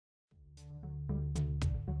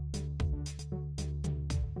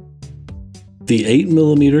The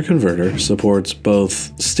 8mm converter supports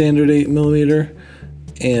both standard 8mm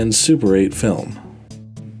and Super 8 film.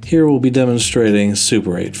 Here we'll be demonstrating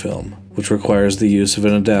Super 8 film, which requires the use of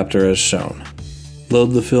an adapter as shown.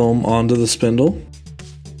 Load the film onto the spindle,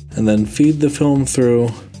 and then feed the film through,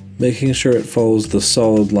 making sure it follows the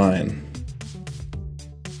solid line.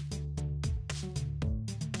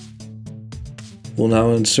 We'll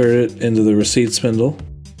now insert it into the receipt spindle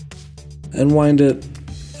and wind it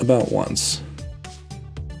about once.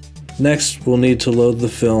 Next, we'll need to load the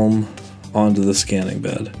film onto the scanning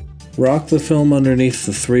bed. Rock the film underneath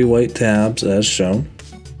the 3 white tabs as shown,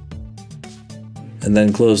 and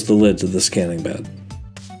then close the lid to the scanning bed.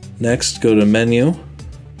 Next, go to Menu,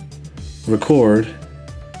 Record,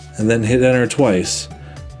 and then hit Enter twice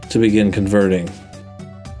to begin converting.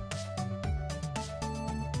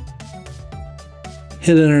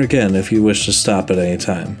 Hit Enter again if you wish to stop at any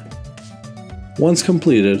time. Once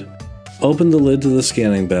completed, open the lid to the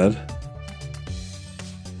scanning bed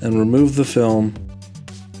and remove the film,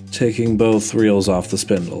 taking both reels off the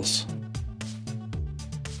spindles.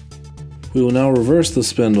 We will now reverse the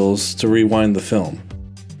spindles to rewind the film,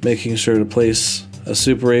 making sure to place a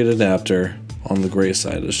Super 8 adapter on the gray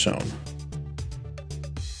side as shown.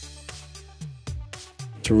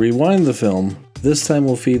 To rewind the film, this time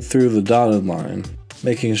we'll feed through the dotted line,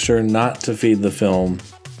 making sure not to feed the film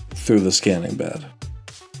through the scanning bed.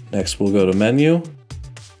 Next we'll go to Menu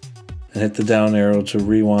and hit the down arrow to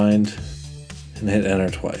rewind and hit Enter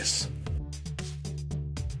twice.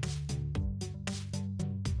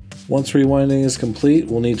 Once rewinding is complete,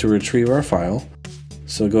 we'll need to retrieve our file.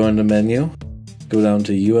 So go into Menu, go down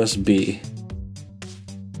to USB.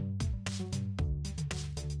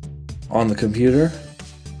 On the computer,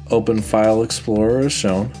 open File Explorer as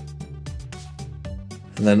shown,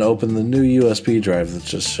 and then open the new USB drive that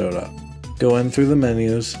just showed up. Go in through the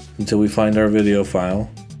menus until we find our video file,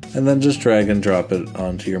 and then just drag and drop it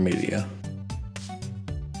onto your media.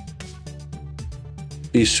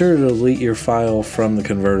 Be sure to delete your file from the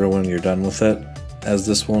converter when you're done with it, as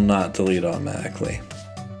this will not delete automatically.